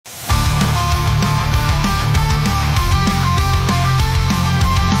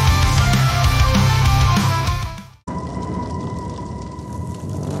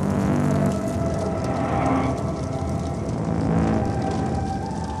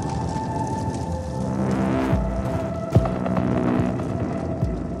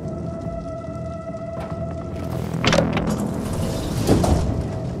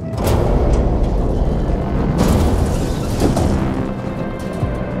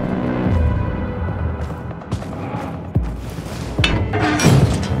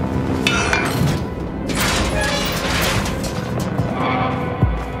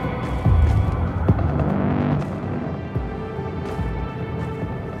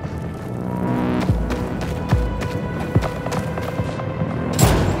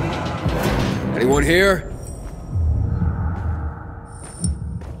Anyone here?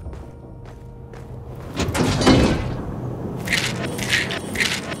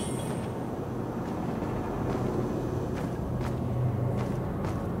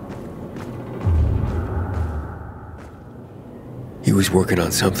 He was working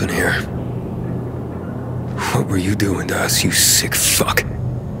on something here. What were you doing to us, you sick fuck?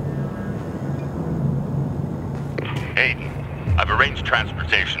 Aiden, I've arranged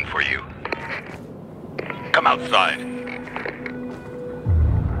transportation for you. Come outside.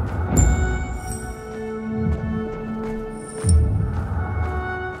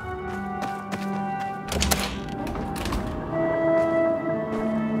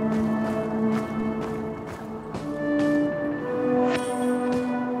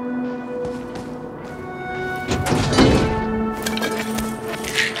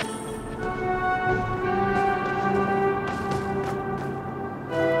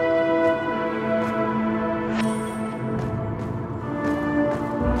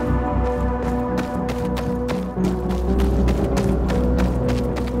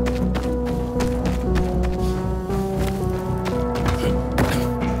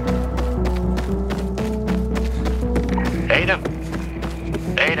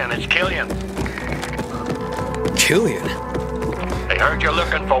 Aiden, it's Killian. Killian? I heard you're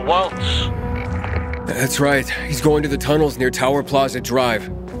looking for Waltz. That's right. He's going to the tunnels near Tower Plaza Drive.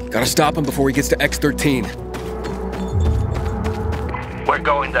 Gotta stop him before he gets to X13. We're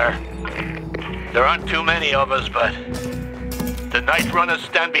going there. There aren't too many of us, but the night runners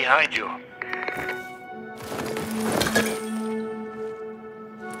stand behind you.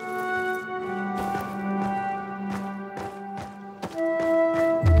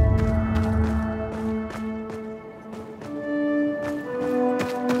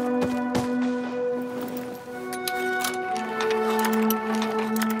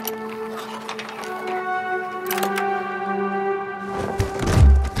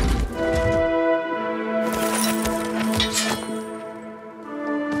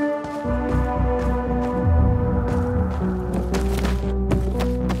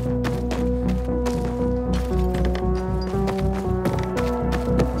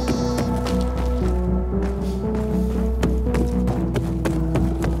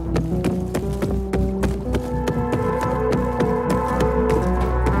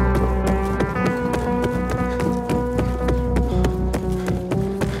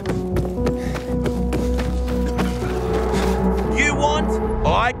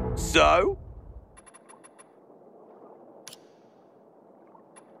 So?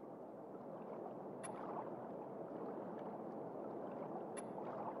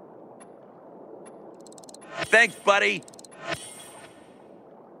 Thanks, buddy.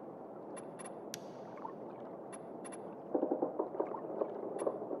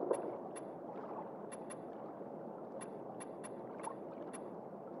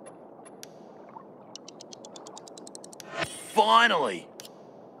 Finally!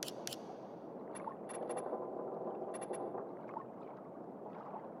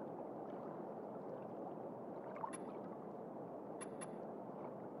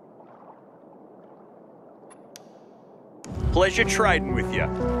 Pleasure trading with you.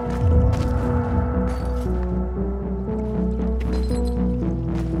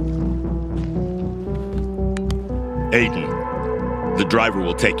 Aiden, the driver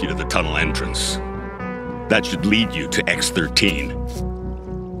will take you to the tunnel entrance. That should lead you to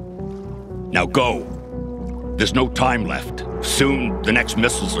X13. Now go. There's no time left. Soon, the next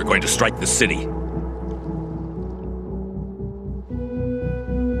missiles are going to strike the city.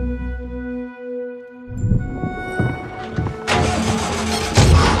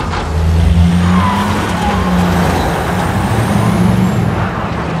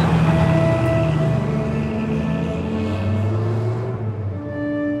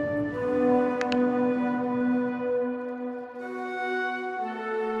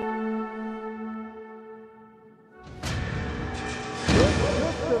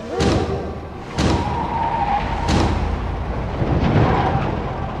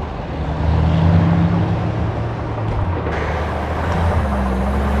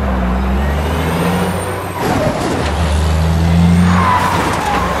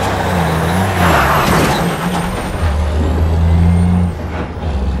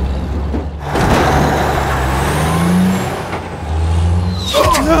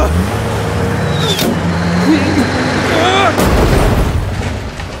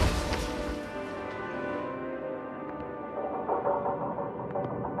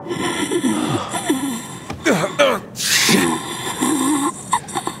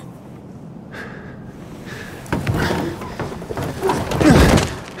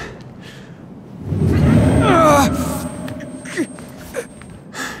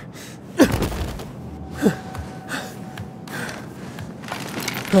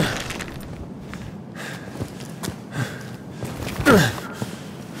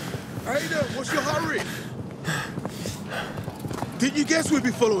 Hey there, what's your hurry? Didn't you guess we'd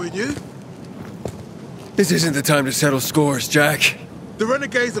be following you? This isn't the time to settle scores, Jack. The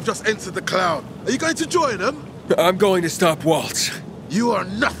renegades have just entered the cloud. Are you going to join them? I'm going to stop Waltz. You are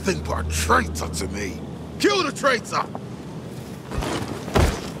nothing but a traitor to me. Kill the traitor!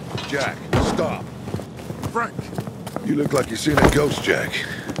 Jack, stop. Frank, You look like you've seen a ghost, Jack.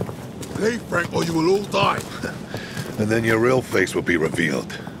 leave Frank or you will all die. And then your real face will be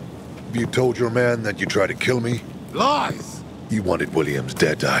revealed. Have you told your man that you tried to kill me? Lies! You wanted Williams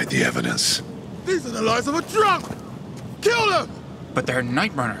dead to hide the evidence. These are the lies of a drunk! Kill them! But they're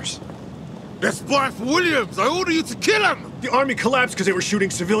night runners. They're spying for Williams! I order you to kill him! The army collapsed because they were shooting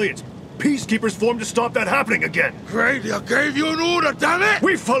civilians. Peacekeepers formed to stop that happening again. Grady, I gave you an order, damn it!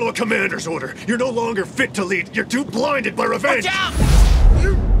 We follow a commander's order. You're no longer fit to lead. You're too blinded by revenge. Watch out!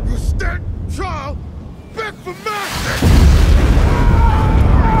 You stand child! Beg for mercy!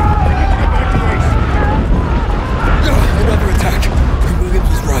 Another attack. Williams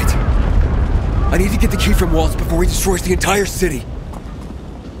was right. I need to get the key from Waltz before he destroys the entire city.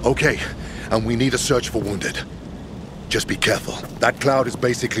 Okay, and we need a search for wounded. Just be careful. That cloud is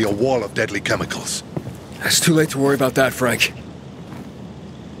basically a wall of deadly chemicals. It's too late to worry about that, Frank.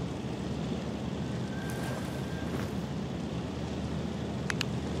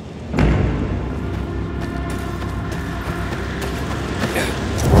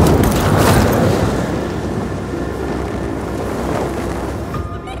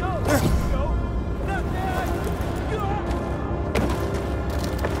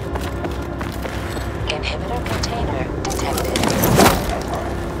 Inhibitor container detected.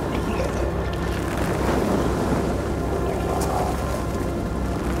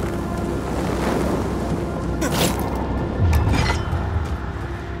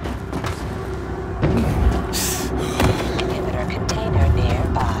 Inhibitor container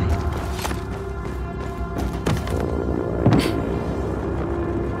nearby.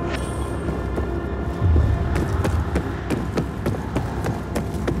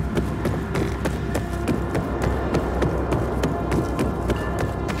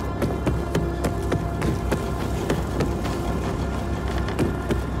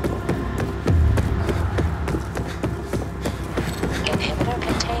 Inhibitor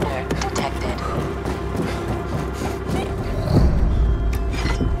container detected.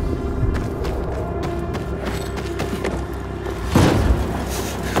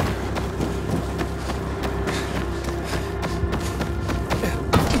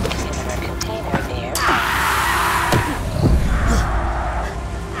 Inhibitor container nearby.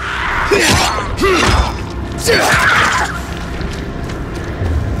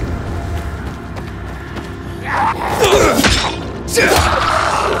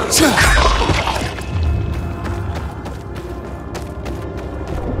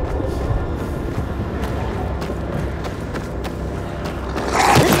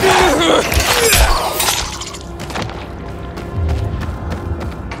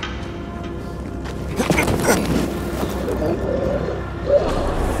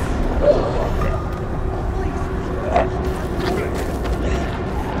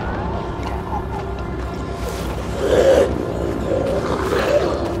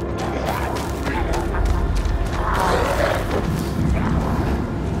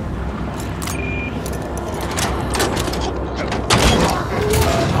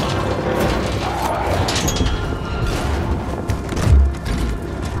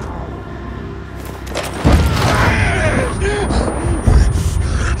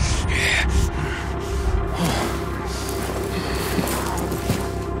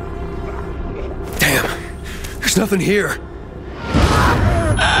 There's nothing here.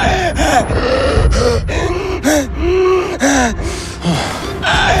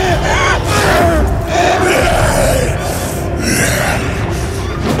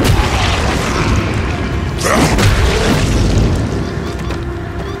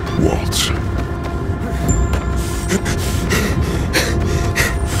 Waltz.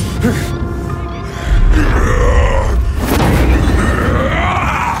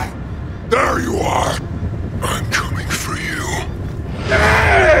 There you are. I'm coming for you.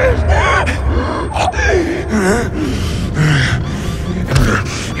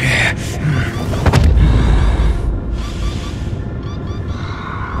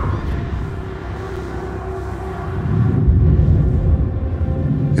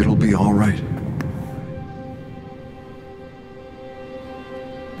 It'll be all right.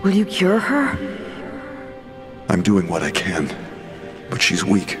 Will you cure her? I'm doing what I can. But she's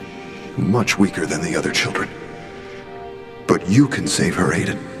weak. Much weaker than the other children. But you can save her,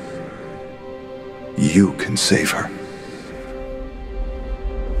 Aiden. You can save her.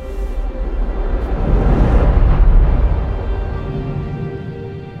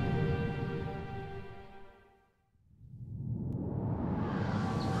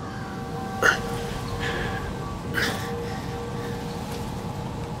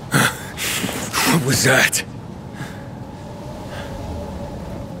 What was that?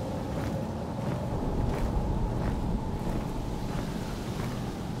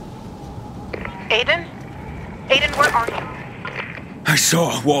 Aiden? Aiden, where are you? I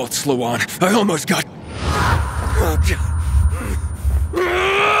saw a waltz, Luan. I almost got...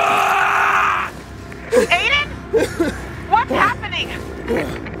 Aiden? What's happening?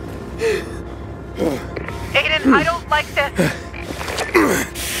 Aiden, I don't like this.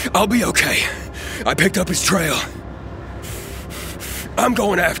 I'll be okay. I picked up his trail. I'm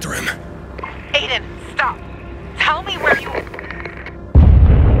going after him. Aiden, stop. Tell me where you...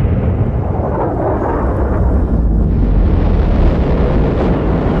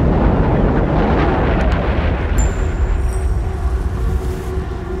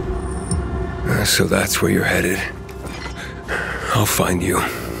 So that's where you're headed. I'll find you.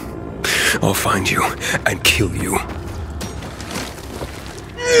 I'll find you and kill you.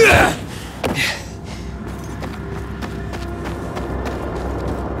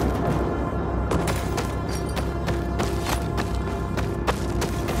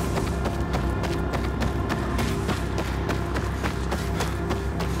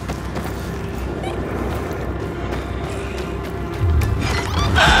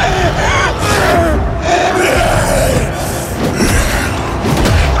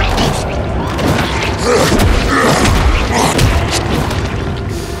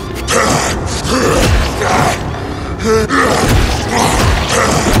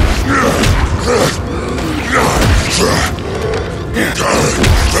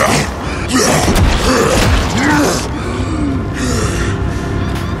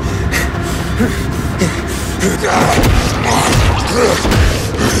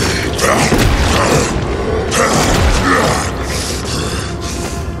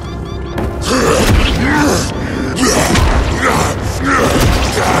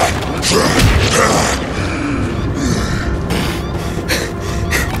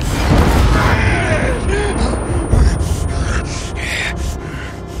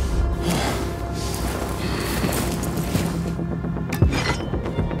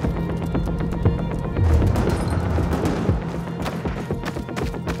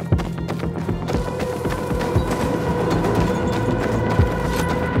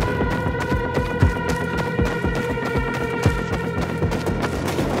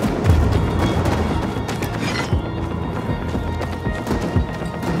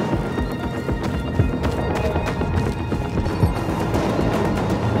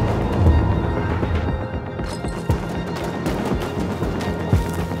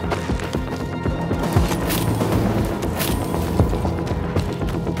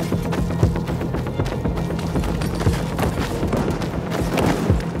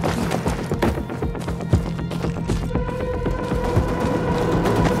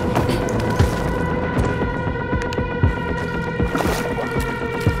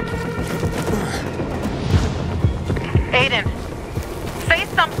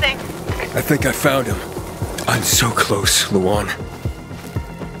 I think I found him. I'm so close, Luan.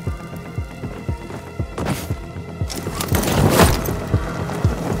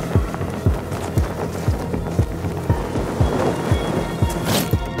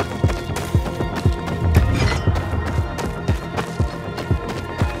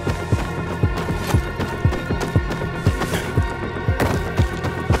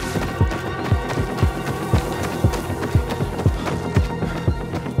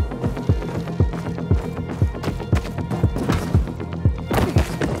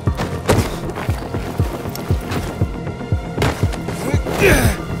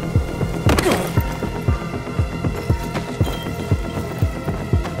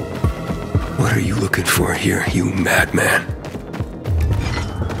 What are you looking for here, you madman?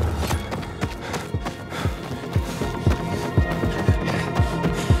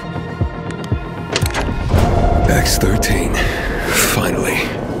 X-13. Finally.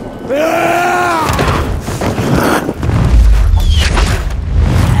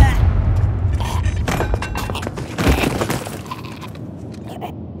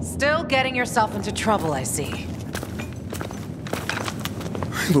 Still getting yourself into trouble, I see.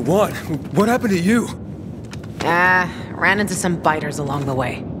 Luan, what happened to you? Ran into some biters along the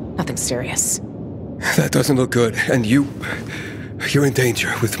way. Nothing serious. That doesn't look good, and you're in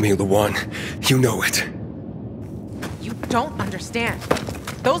danger with me, Luan. You know it. You don't understand.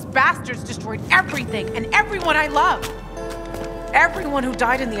 Those bastards destroyed everything and everyone I love. Everyone who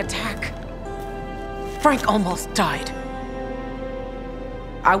died in the attack. Frank almost died.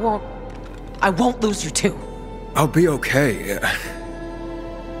 I won't lose you too. I'll be okay.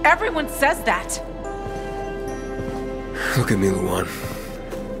 Everyone says that. Look at me, Luan.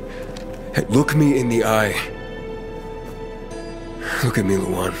 Hey, look me in the eye. Look at me,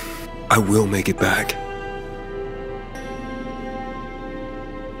 Luan. I will make it back.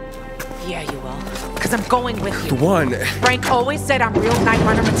 Yeah, you will. Because I'm going with you. Luan! Frank always said I'm real Night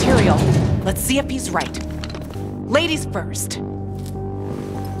Runner material. Let's see if he's right. Ladies first.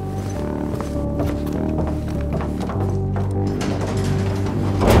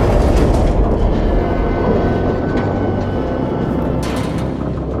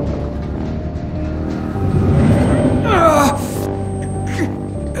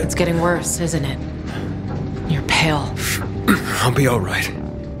 It's getting worse, isn't it? You're pale. I'll be all right.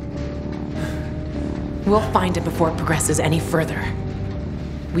 We'll find it before it progresses any further.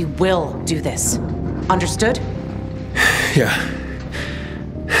 We will do this. Understood? Yeah.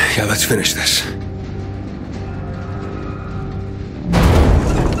 Yeah, let's finish this.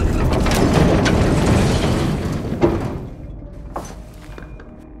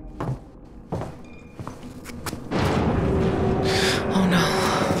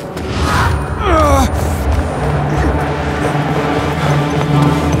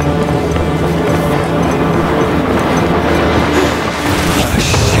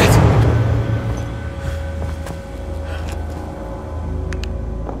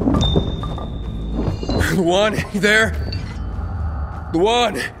 Luan, you there?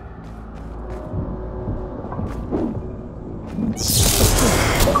 Luan!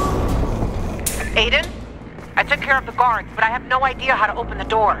 Aiden? I took care of the guards, but I have no idea how to open the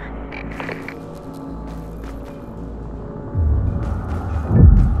door.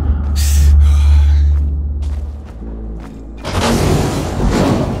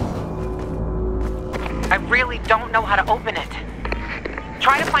 I really don't know how to open it.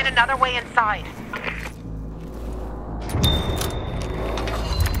 Try to find another way inside.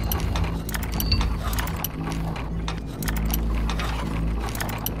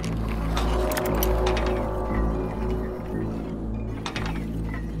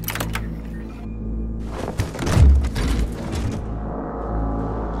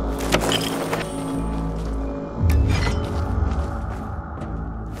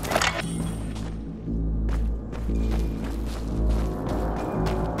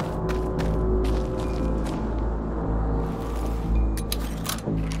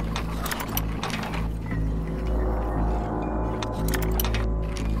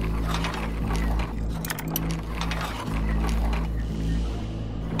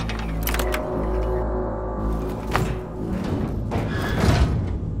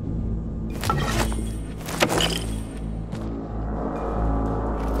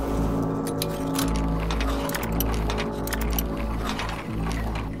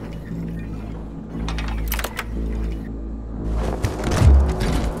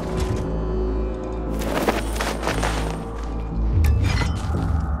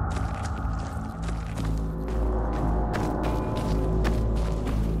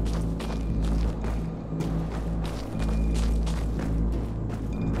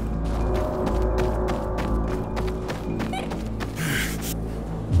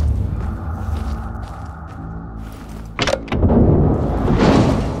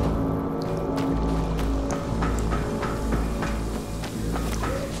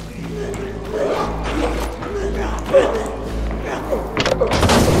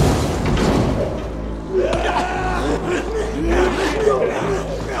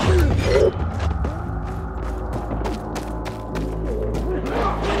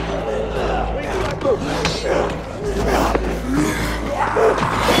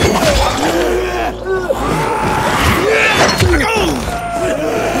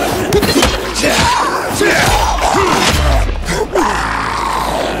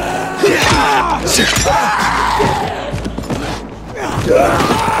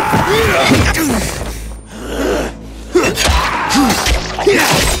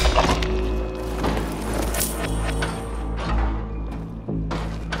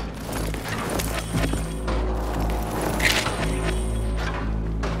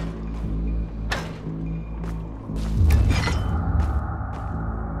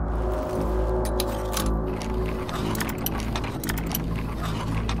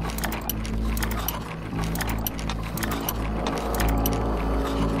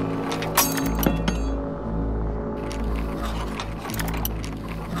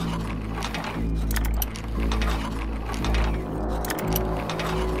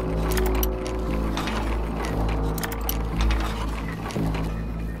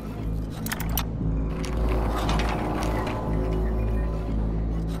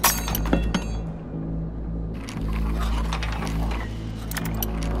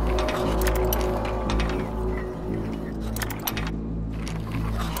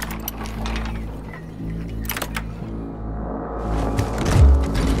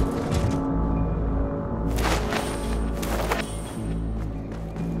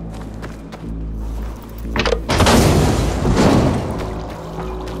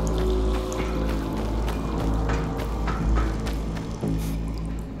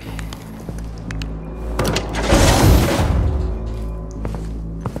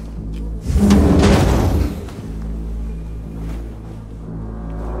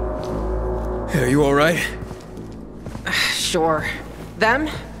 Are you all right? Sure. Them?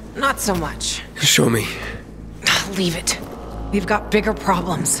 Not so much. Show me. Leave it. We've got bigger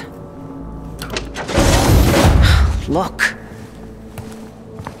problems. Look.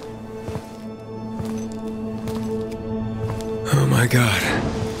 Oh my god.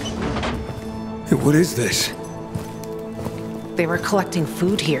 What is this? They were collecting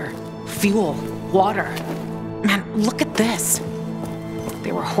food here. Fuel, water. Man, look at this.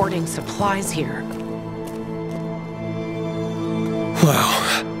 They were hoarding supplies here.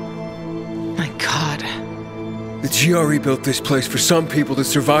 Wow. My god. The GRE built this place for some people to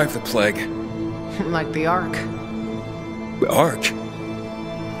survive the plague. Like the Ark. The Ark?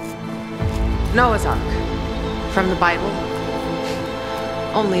 Noah's Ark. From the Bible.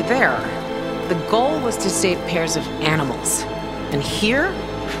 Only there, the goal was to save pairs of animals. And here,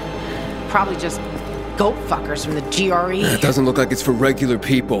 probably just goat fuckers from the GRE. It doesn't look like it's for regular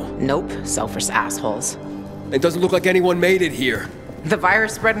people. Nope, selfish assholes. It doesn't look like anyone made it here. The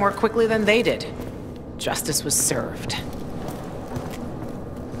virus spread more quickly than they did. Justice was served.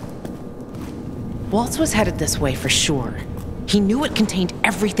 Waltz was headed this way for sure. He knew it contained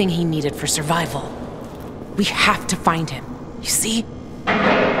everything he needed for survival. We have to find him. You see?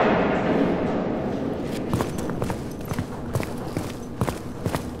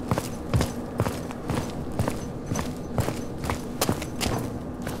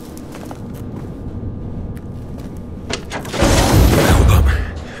 Hold up.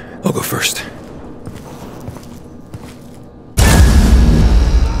 I'll go first.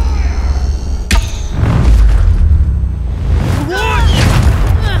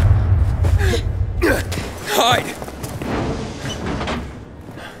 Hide!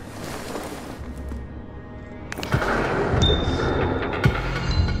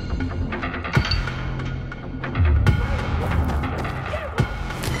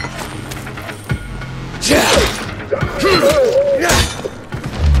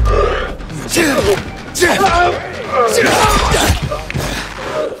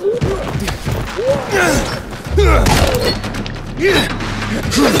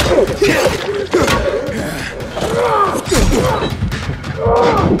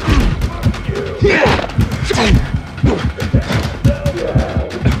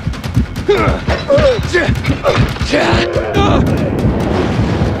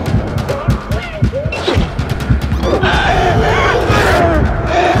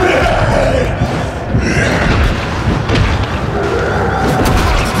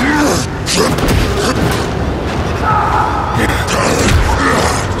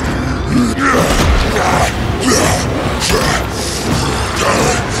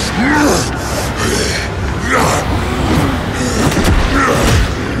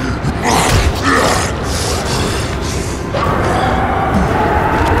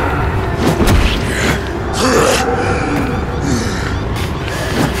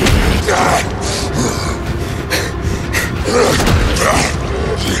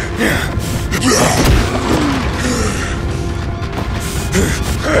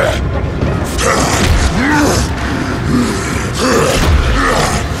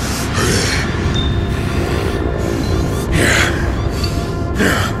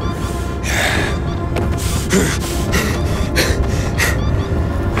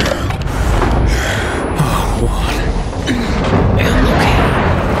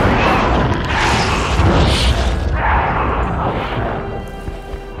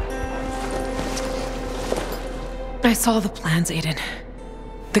 I saw the plans, Aiden.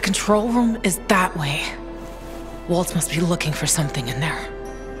 The control room is that way. Waltz must be looking for something in there.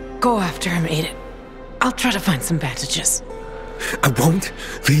 Go after him, Aiden. I'll try to find some bandages. I won't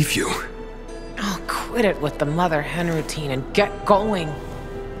leave you. Oh, quit it with the mother hen routine and get going.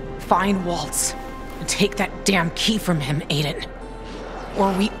 Find Waltz and take that damn key from him, Aiden.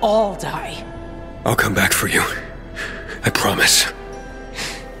 Or we all die. I'll come back for you. I promise.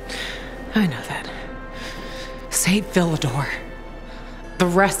 I know that. Save Villedor. The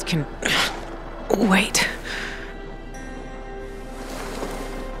rest can... wait.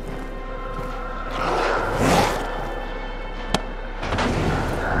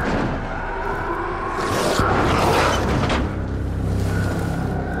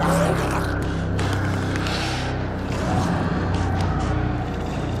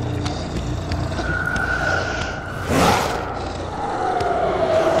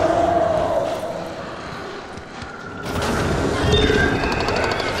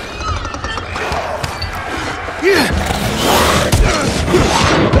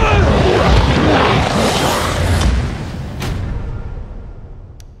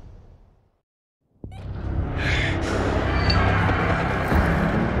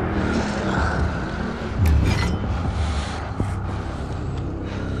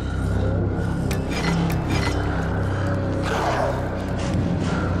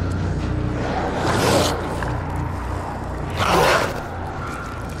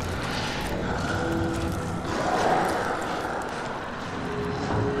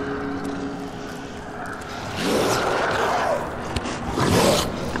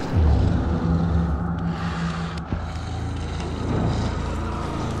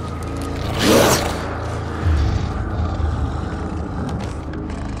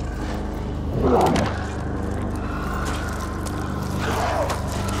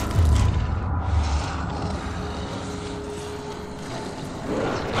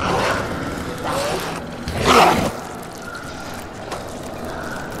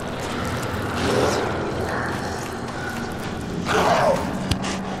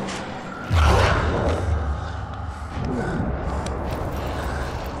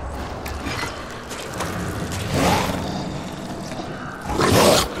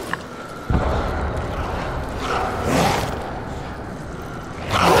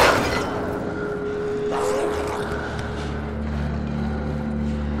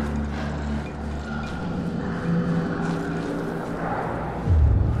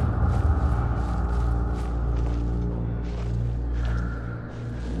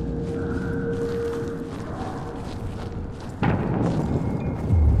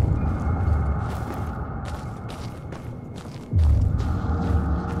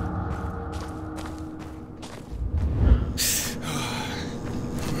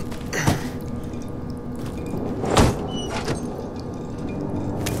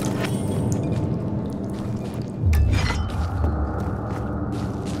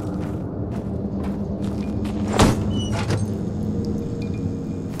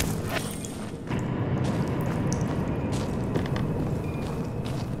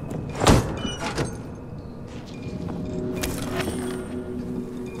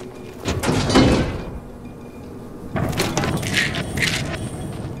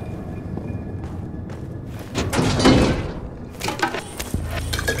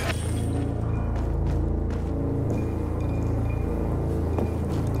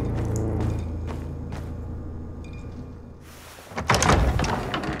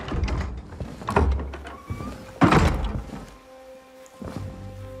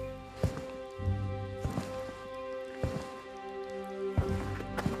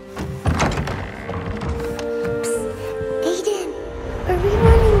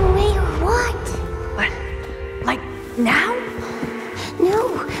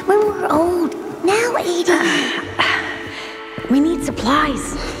 We need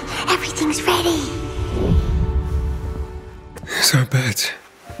supplies. Everything's ready. There's our beds.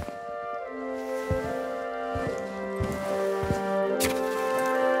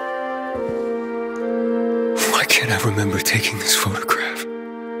 Why can't I remember taking this photograph?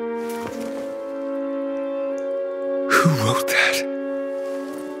 Who wrote that?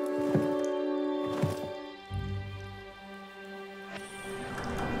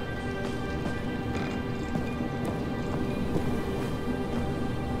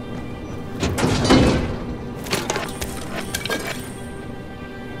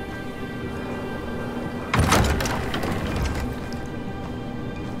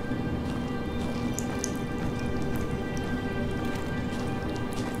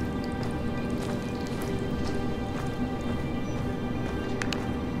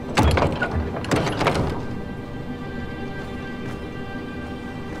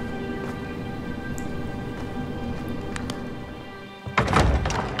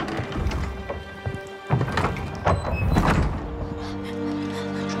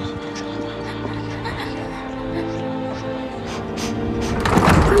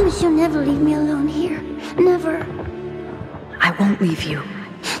 You'll never leave me alone here. Never. I won't leave you.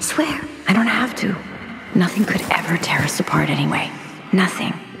 Swear. I don't have to. Nothing could ever tear us apart anyway.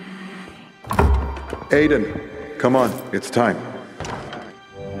 Nothing. Aiden, come on, it's time.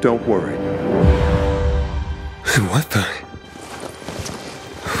 Don't worry. What the?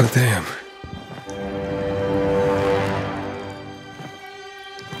 Oh, damn.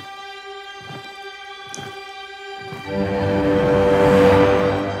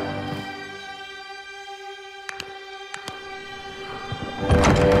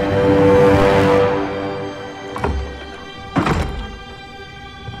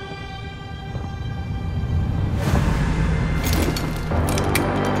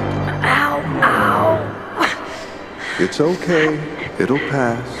 It's okay. It'll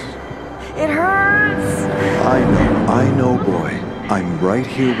pass. It hurts. I know, boy. I'm right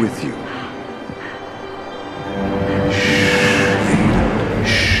here with you.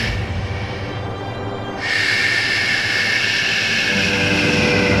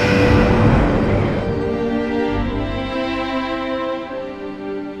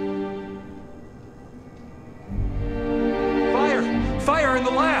 Fire in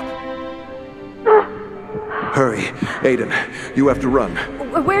the lab! Hurry, Aiden. You have to run.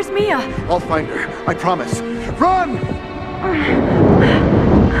 Where's Mia? I'll find her. I promise. Run!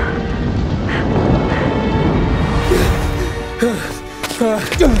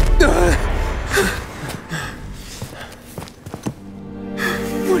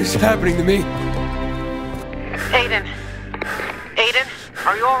 What is happening to me? Aiden. Aiden,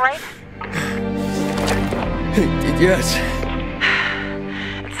 are you alright? Yes.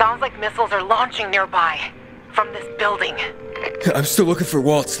 It sounds like missiles are launching nearby. From this building. I'm still looking for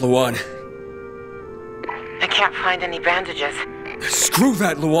Waltz, Luan. I can't find any bandages. Screw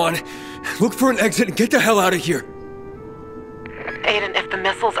that, Luan. Look for an exit and get the hell out of here. Aiden, if the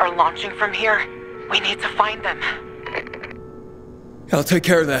missiles are launching from here, we need to find them. I'll take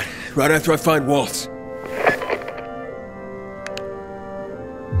care of that, right after I find Waltz.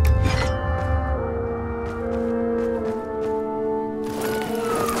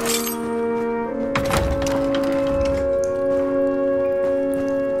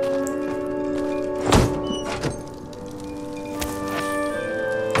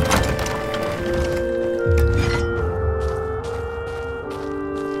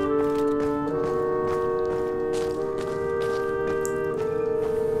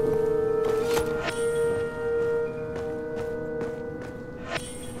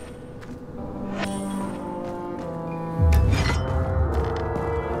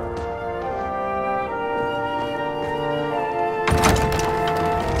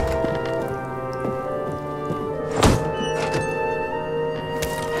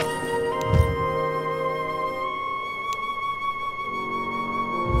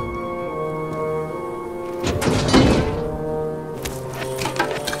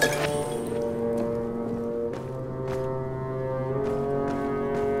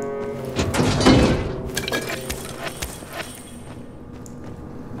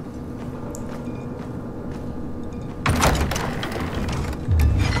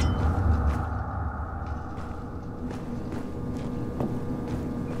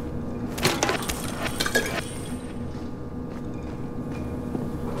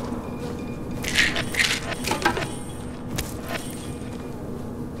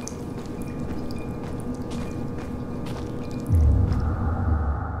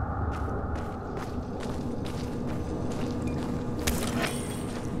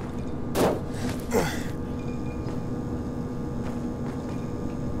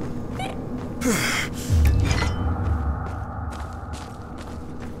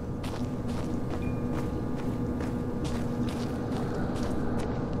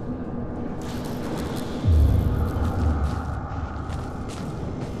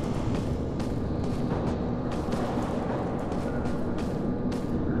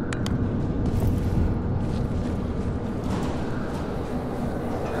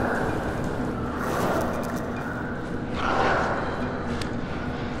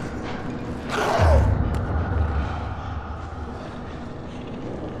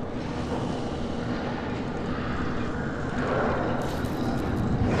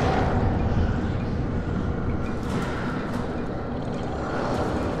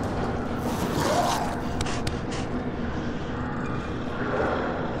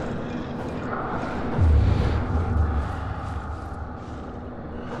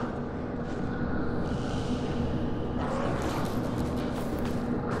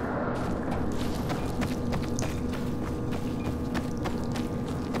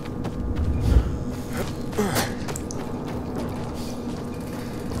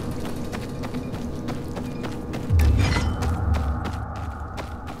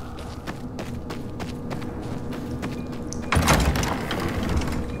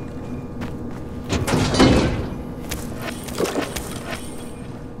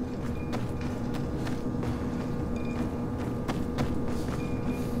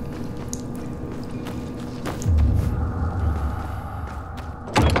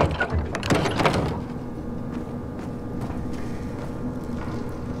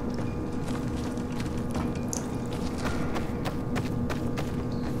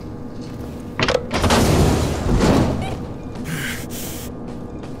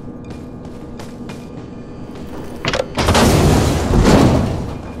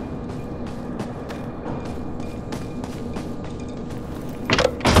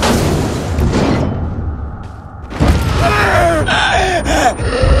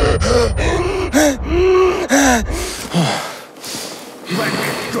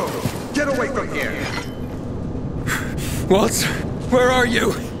 Waltz, where are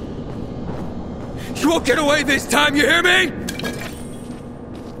you? You won't get away this time, you hear me?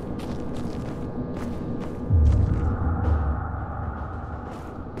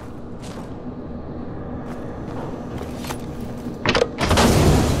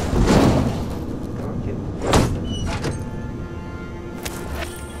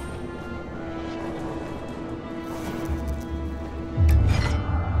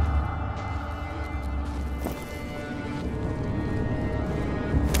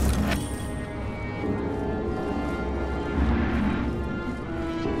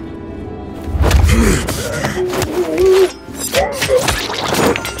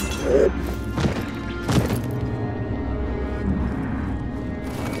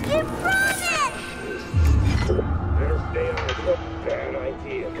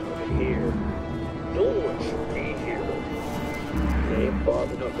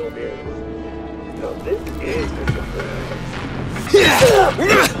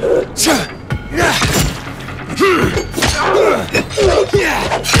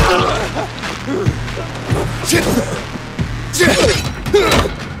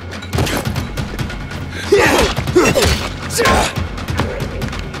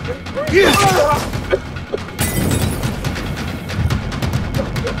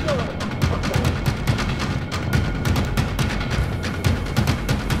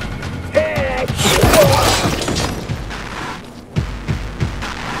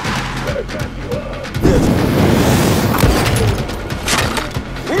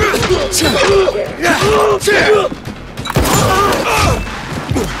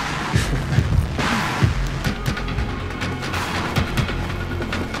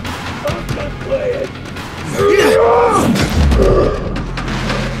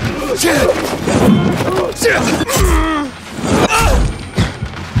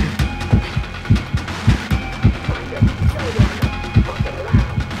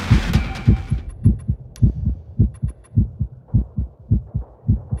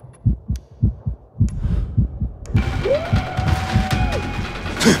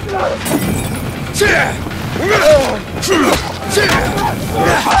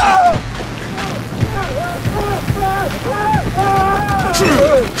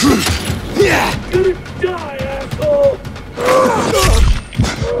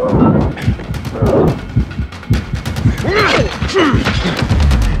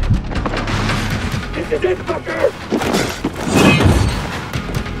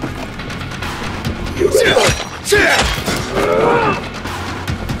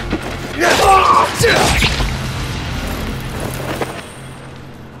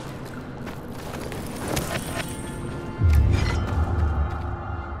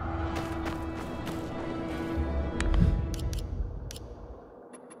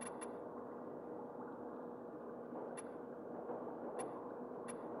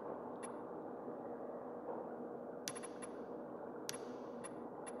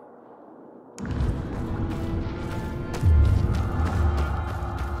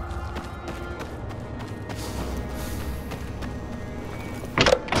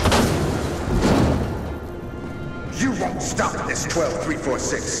 You won't stop this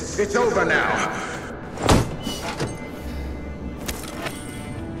 12346. It's over now.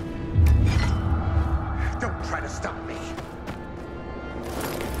 Don't try to stop me.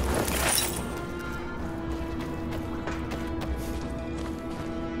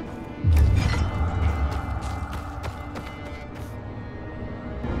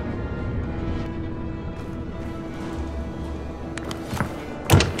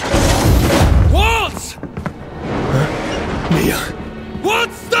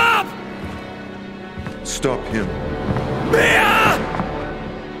 Stop him. Mia!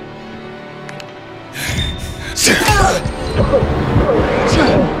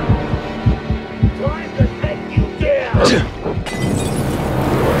 Time to take you down!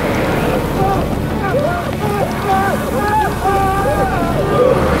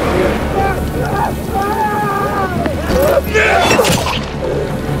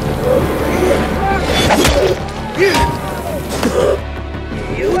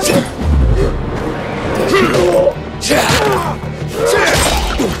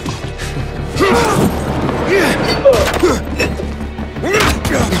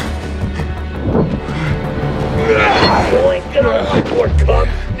 You ain't gonna like what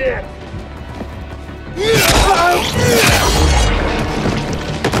comes next!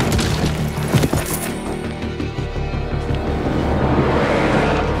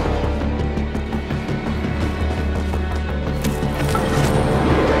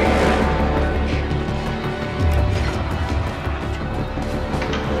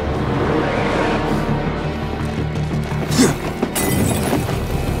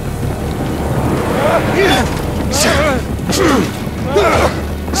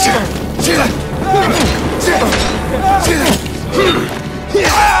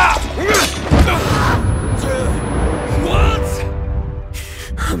 What?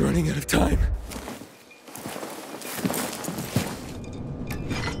 I'm running out of time.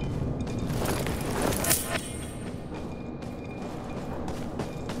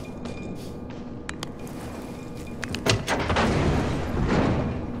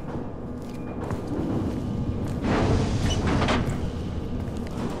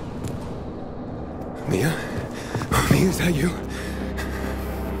 Mia? Oh, Mia, is that you?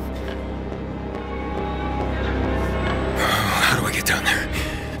 How do I get down there?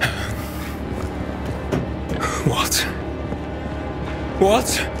 Walt?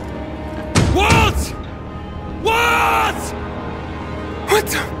 Walt? Walt! Walt! What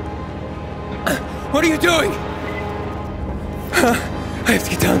the? What are you doing? I have to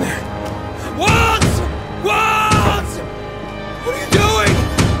get down there. Walt! Walt! What are you doing?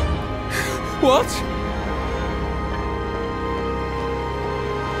 Walt?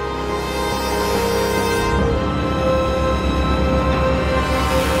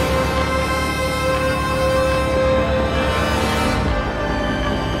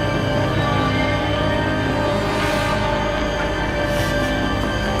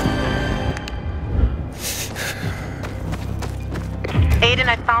 Aiden,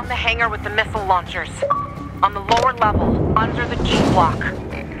 I found the hangar with the missile launchers. On the lower level, under the G block.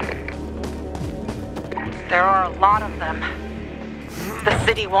 There are a lot of them. The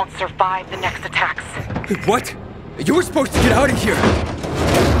city won't survive the next attacks. What? You were supposed to get out of here!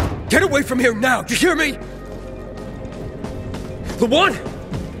 Get away from here now! Do you hear me? The one?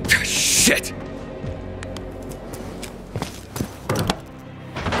 Shit!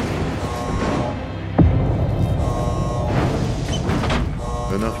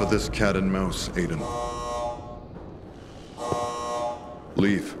 Enough of this cat and mouse, Aiden.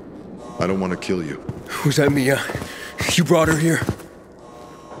 Leave. I don't want to kill you. Was that Mia? You brought her here?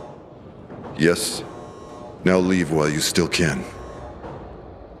 Yes. Now leave while you still can.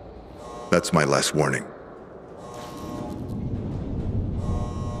 That's my last warning.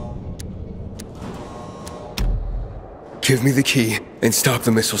 Give me the key and stop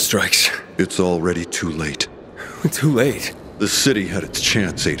the missile strikes. It's already too late. Too late? The city had its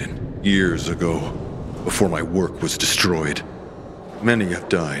chance, Aiden, years ago, before my work was destroyed. Many have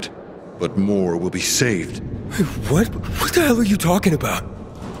died, but more will be saved. What? What the hell are you talking about?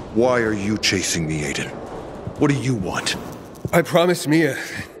 Why are you chasing me, Aiden? What do you want? I promised Mia.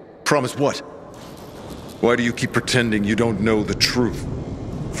 Promise what? Why do you keep pretending you don't know the truth?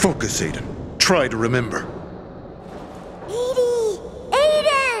 Focus, Aiden. Try to remember. Edie!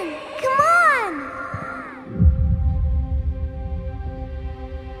 Aiden! Come on!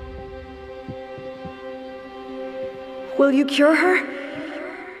 Will you cure her?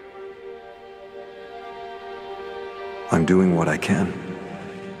 I'm doing what I can.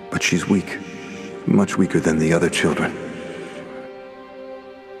 But she's weak. Much weaker than the other children.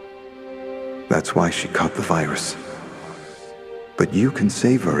 That's why she caught the virus. But you can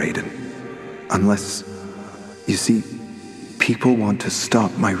save her, Aiden. Unless... You see, people want to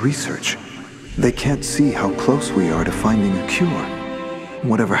stop my research. They can't see how close we are to finding a cure.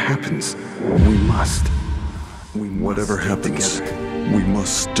 Whatever happens, we must. Whatever happens, we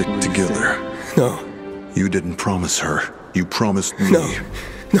must stick together. No. You didn't promise her. You promised me. No.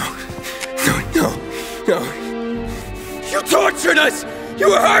 No. You tortured us! You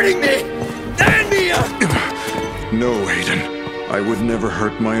were hurting me! And Mia! No, Aiden. I would never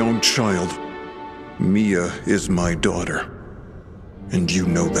hurt my own child. Mia is my daughter. And you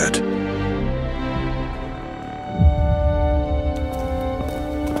know that.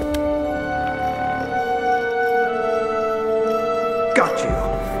 Got you.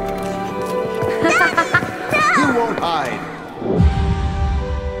 You won't hide.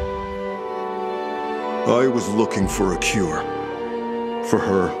 I was looking for a cure. For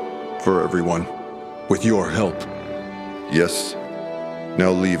her, for everyone. With your help. Yes.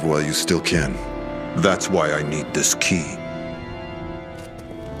 Now leave while you still can. That's why I need this key.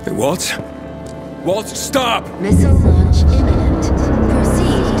 Hey, Walt? Walt, stop! Missile launch imminent.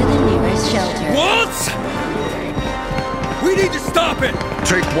 Proceed to the nearest shelter. Walt! We need to stop it!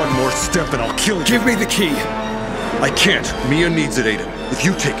 Take one more step and I'll kill you. Give me the key. I can't. Mia needs it, Aiden. If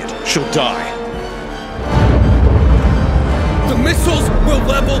you take it, she'll die. The missiles will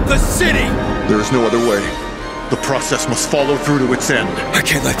level the city! There is no other way. The process must follow through to its end. I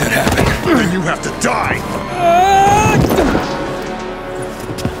can't let that happen. Then you have to die!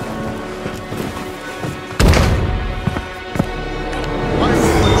 I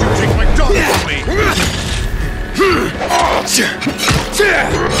won't let you take my daughter from me!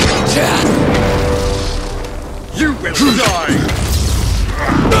 You will die!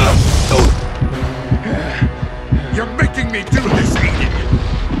 You're making me do this, Aiden!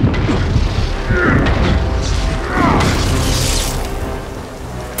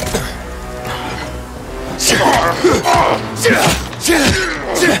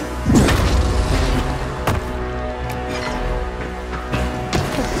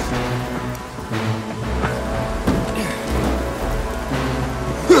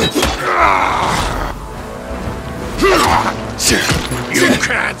 You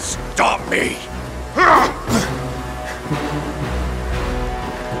can't stop me!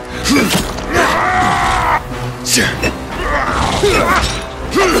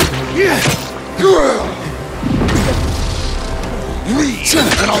 Leave,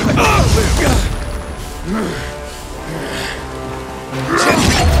 and I'll let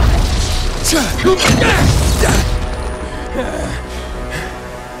you live.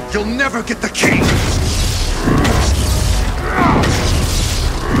 You'll never get the key!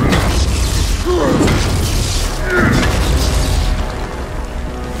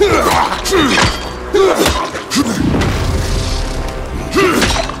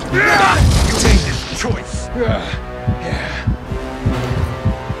 You made this choice.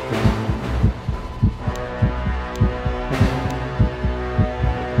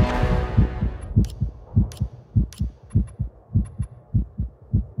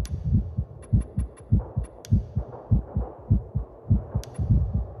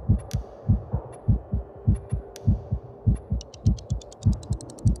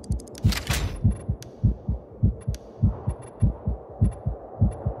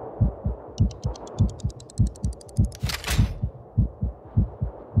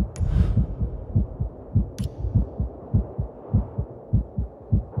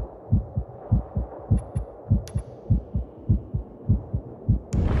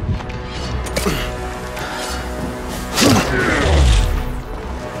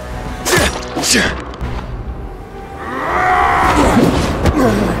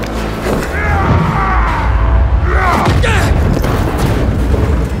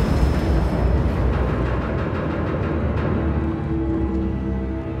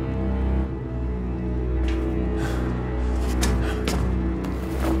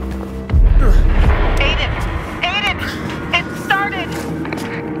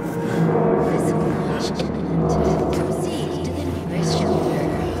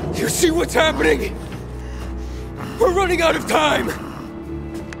 What's happening? We're running out of time!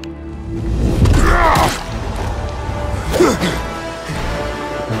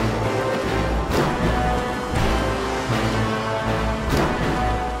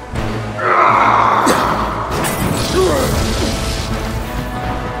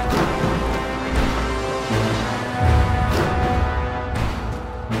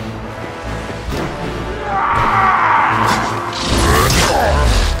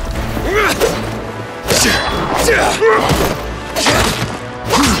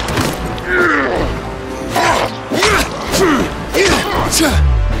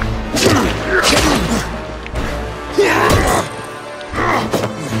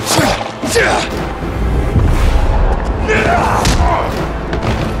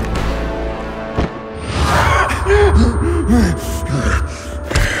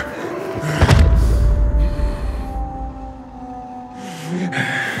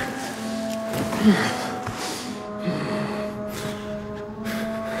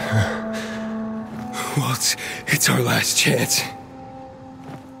 Well, it's our last chance.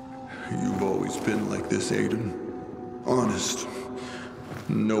 You've always been like this, Aiden. Honest.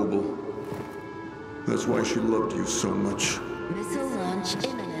 Noble. That's why she loved you so much. Missile launch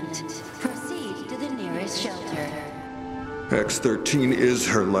imminent. Proceed to the nearest shelter. X-13 is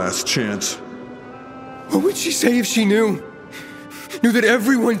her last chance. What would she say if she knew? Knew that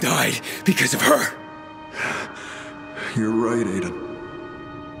everyone died because of her? You're right, Aiden.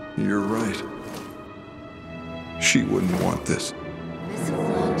 You're right. She wouldn't want this. Missile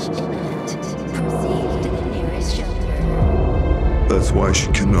launch imminent. Proceed to the nearest shelter. That's why she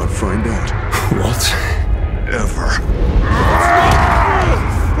cannot find out. Walt? Ever.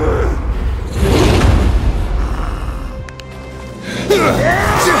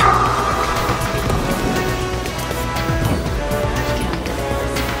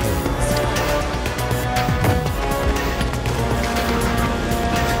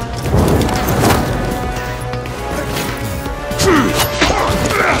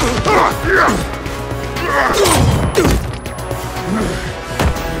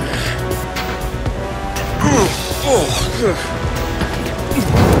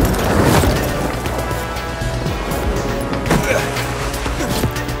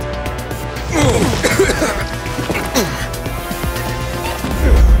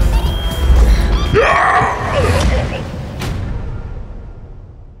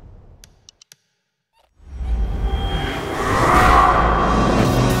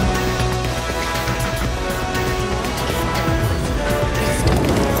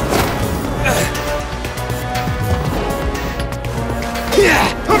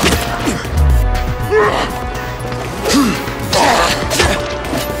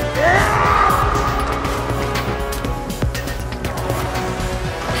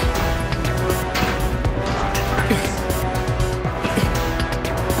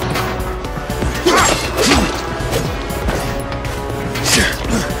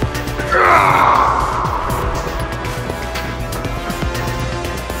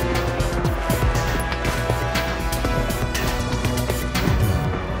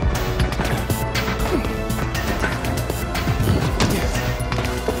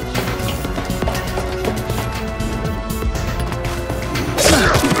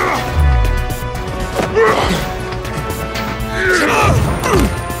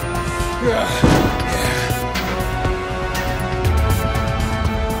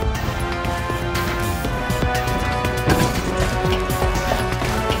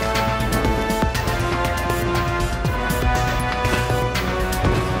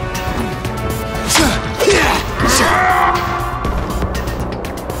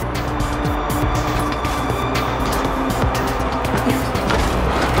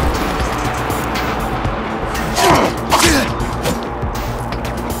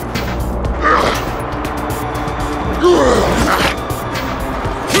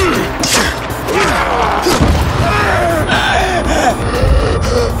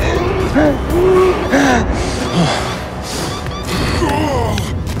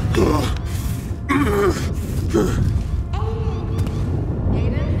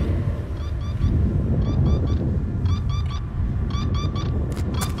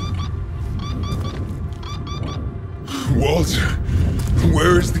 Walter,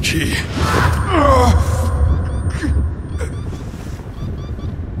 where is the key?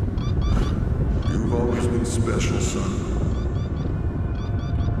 You've always been special, son.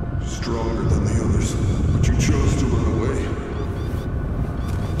 Stronger than the others, but you chose to run away.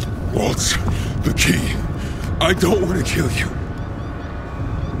 Walter, the key. I don't want to kill you.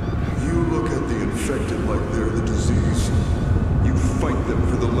 You look at the infected like they're the disease. You fight them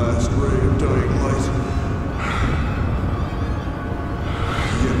for the last ray of dying light.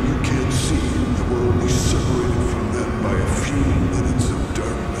 Yet you can't see that we're only separated from them by a few minutes of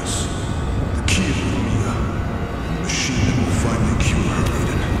darkness. The key is with Mia. The machine will finally cure her,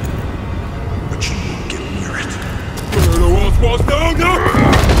 Aiden. But you won't get near it. No, Walter, no!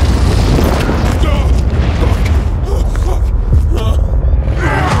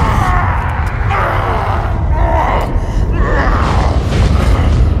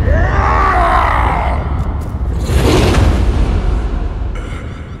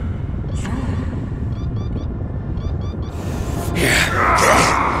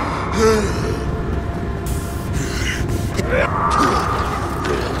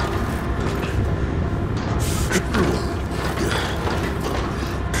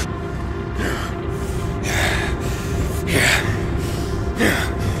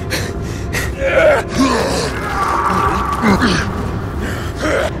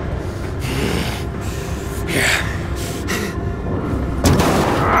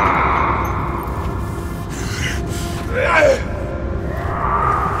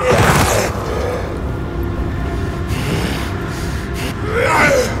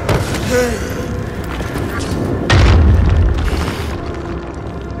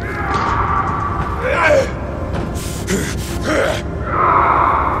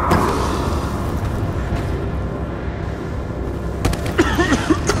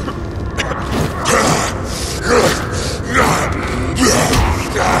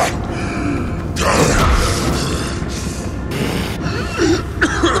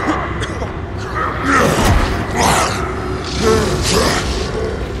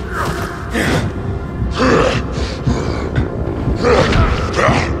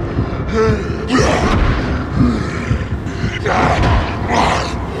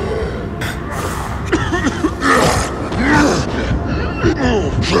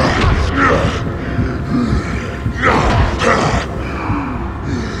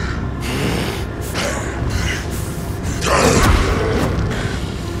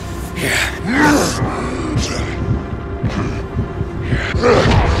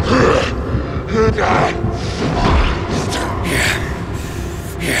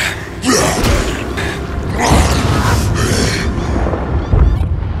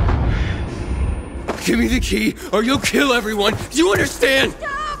 Give me the key, or you'll kill everyone. Do you understand?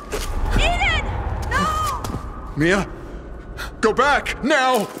 Stop! Eden! No! Mia? Go back,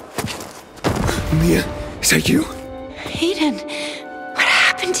 now! Mia, is that you? Eden, what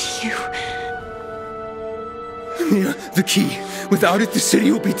happened to you? Mia, the key. Without it, the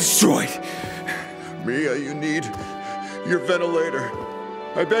city will be destroyed. Mia, you need your ventilator.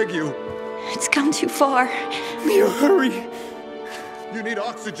 I beg you. It's gone too far. Mia, hurry. You need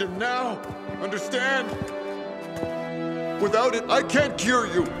oxygen now. Understand? Without it, I can't cure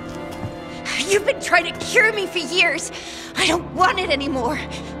you. You've been trying to cure me for years. I don't want it anymore.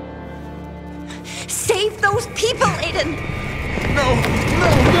 Save those people, Aiden. No!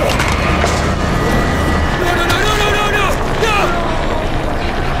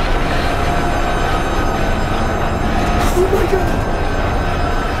 Oh my God!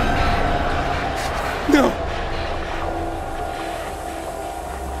 No!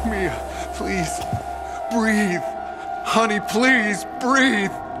 Mia, please, breathe. Honey, please,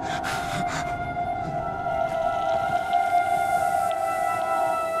 breathe.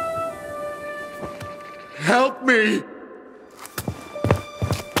 Help me!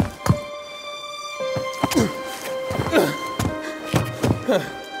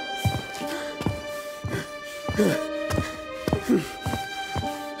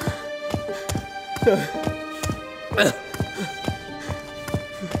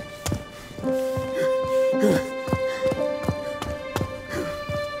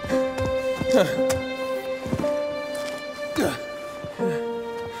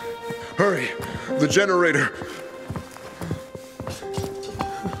 Hurry! The generator!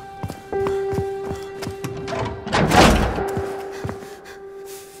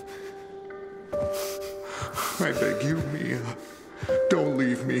 I beg you, Mia. Don't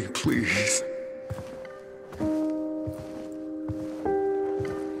leave me, please.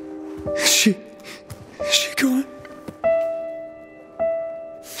 Is she gone?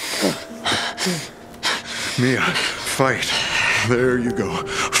 Mia, Fight. There you go.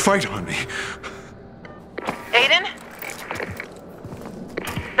 Fight on me. Aiden?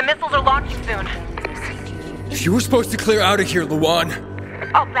 The missiles are launching soon. You were supposed to clear out of here, Luan.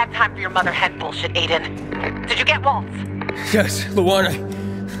 Oh, bad time for your mother hen bullshit, Aiden. Did you get Waltz? Yes, Luan,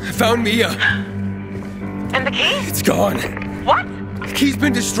 I found Mia. And the key? It's gone. What? The key's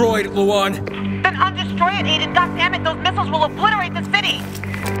been destroyed, Luan. Then undestroy it, Aiden. God damn it, those missiles will obliterate the city.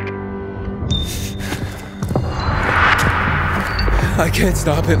 I can't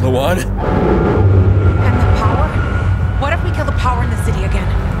stop it, Luan. And the power? What if we kill the power in the city again?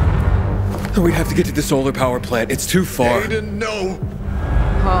 We'd have to get to the solar power plant. It's too far. Aiden, no.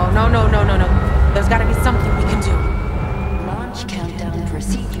 Oh, no. There's gotta be something we can do. Launch countdown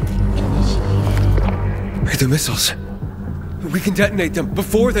procedure initiated. The missiles. We can detonate them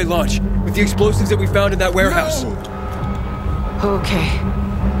before they launch with the explosives that we found in that warehouse. No.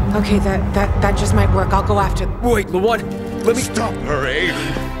 Okay, that just might work. I'll go after. Wait, Luan, let me stop her,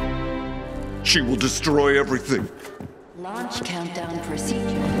 Aiden. She will destroy everything. Launch countdown procedure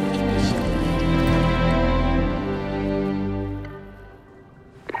initiated.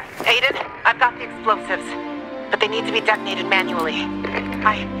 Aiden, I've got the explosives, but they need to be detonated manually.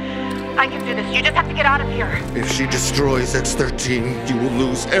 I can do this. You just have to get out of here. If she destroys X-13, you will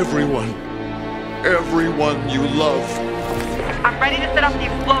lose everyone. Everyone you love. I'm ready to set up the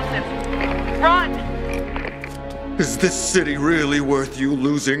explosives. Run! Is this city really worth you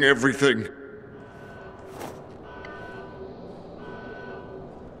losing everything?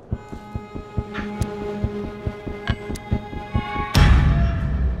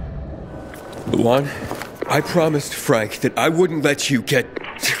 Luan, I promised Frank that I wouldn't let you get...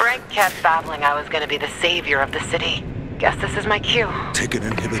 Frank kept babbling I was gonna be the savior of the city. Guess this is my cue. Take an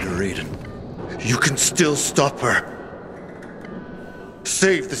inhibitor, Aiden. You can still stop her.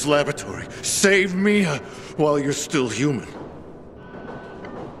 Save this laboratory. Save Mia while you're still human.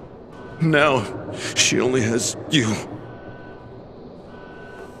 Now, she only has you.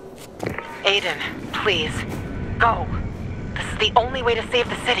 Aiden, please, go. This is the only way to save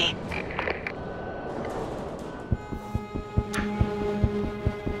the city.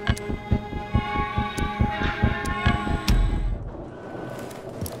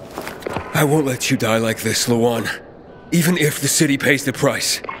 I won't let you die like this, Luan. Even if the city pays the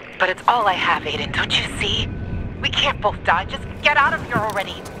price. But it's all I have, Aiden, don't you see? We can't both die. Just get out of here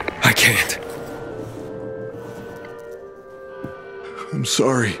already. I can't. I'm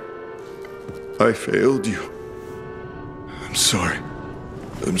sorry. I failed you. I'm sorry.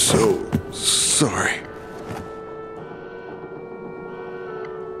 I'm so sorry.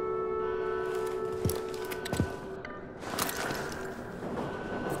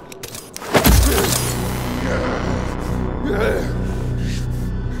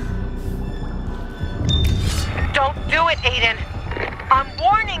 Don't do it, Aiden. I'm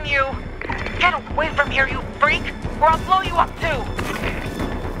warning you. Get away from here, you freak, or I'll blow you up too.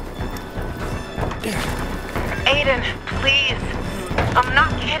 Aiden, please. I'm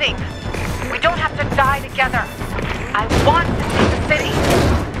not kidding. We don't have to die together. I want to save the city.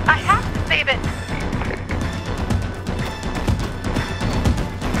 I have to save it.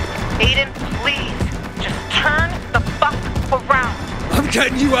 Aiden, please. Just turn the fuck around. I'm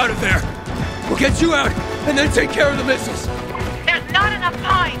getting you out of there. We'll get you out, and then take care of the missiles. There's not enough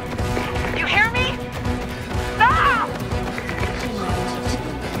time. You hear me? Stop!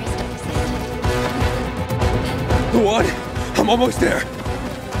 Luan, I'm almost there.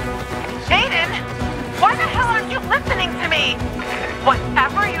 Aiden, why the hell aren't you listening to me?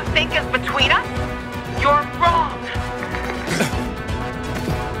 Whatever you think is between us, you're wrong.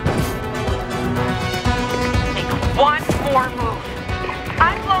 Make one more move.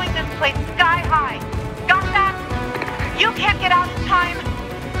 I'm blowing this place sky high. Got that? You can't get out in time.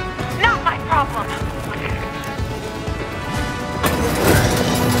 Not my problem.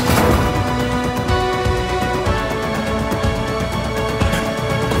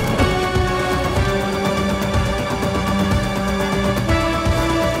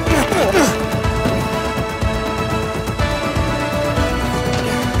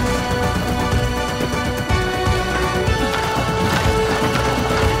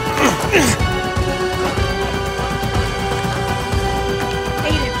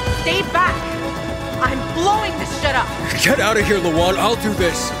 Get out of here, Luan. I'll do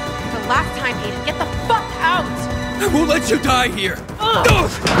this. The last time, Aiden. Get the fuck out! I won't let you die here.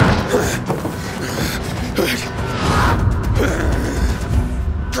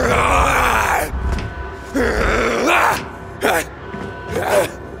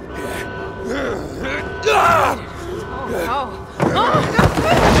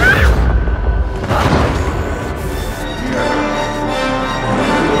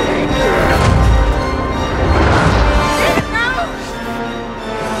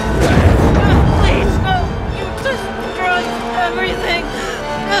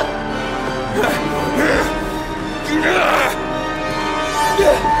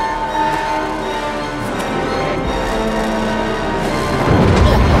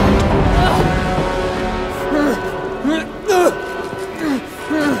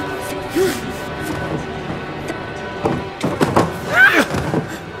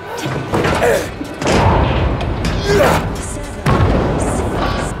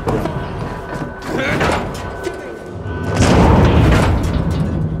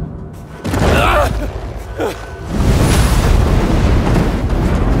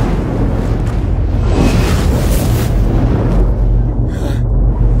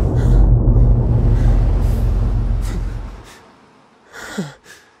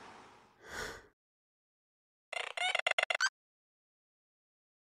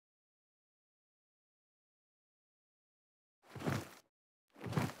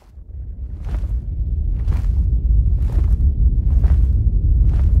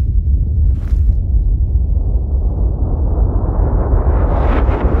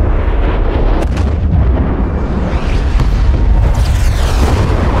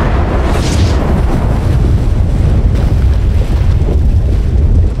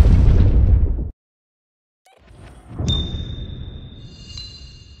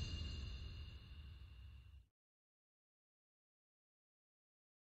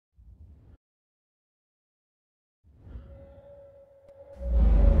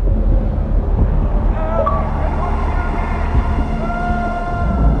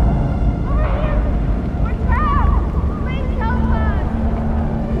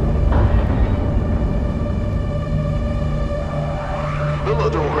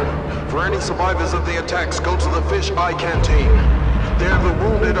 For any survivors of the attacks, go to the Fish Eye Canteen. There the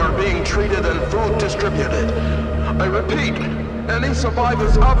wounded are being treated and food distributed. I repeat, any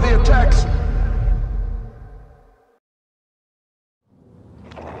survivors of the attacks...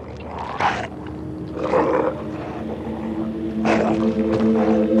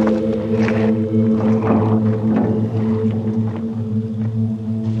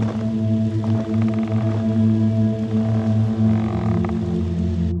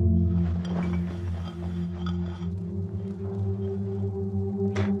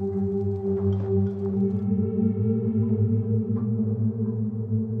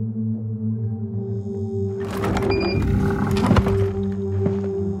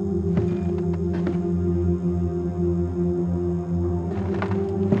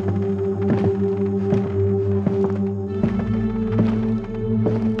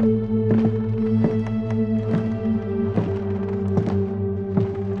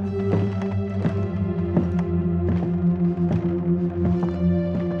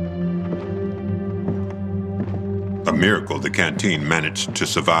 A miracle the canteen managed to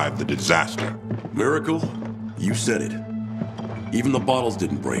survive the disaster. Miracle? You said it. Even the bottles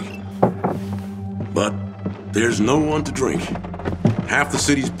didn't break. But there's no one to drink. Half the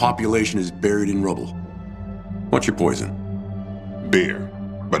city's population is buried in rubble. What's your poison? Beer,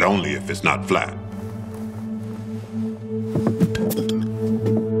 but only if it's not flat.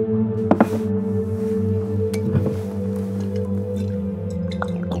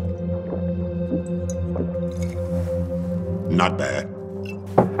 Not bad.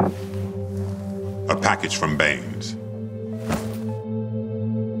 A package from Baines.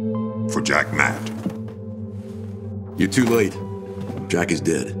 For Jack Matt. You're too late. Jack is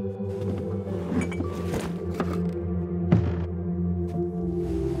dead.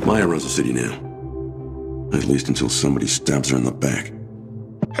 Maya runs the city now. At least until somebody stabs her in the back.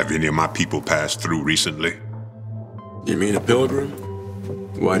 Have any of my people passed through recently? You mean a pilgrim?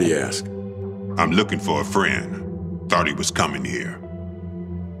 Why do you ask? I'm looking for a friend. Thought he was coming here.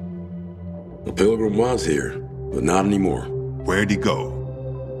 The pilgrim was here, but not anymore. Where'd he go?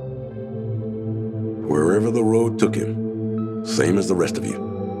 Wherever the road took him. Same as the rest of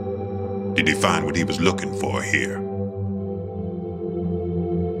you. Did he find what he was looking for here?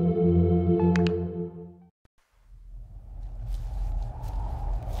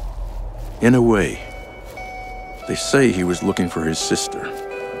 In a way. They say he was looking for his sister,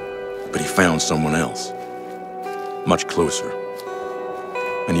 but he found someone else. Much closer.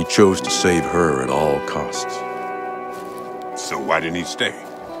 And he chose to save her at all costs. So why didn't he stay?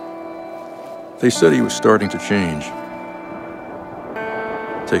 They said he was starting to change.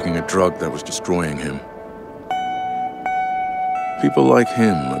 Taking a drug that was destroying him. People like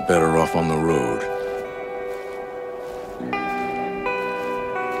him are better off on the road.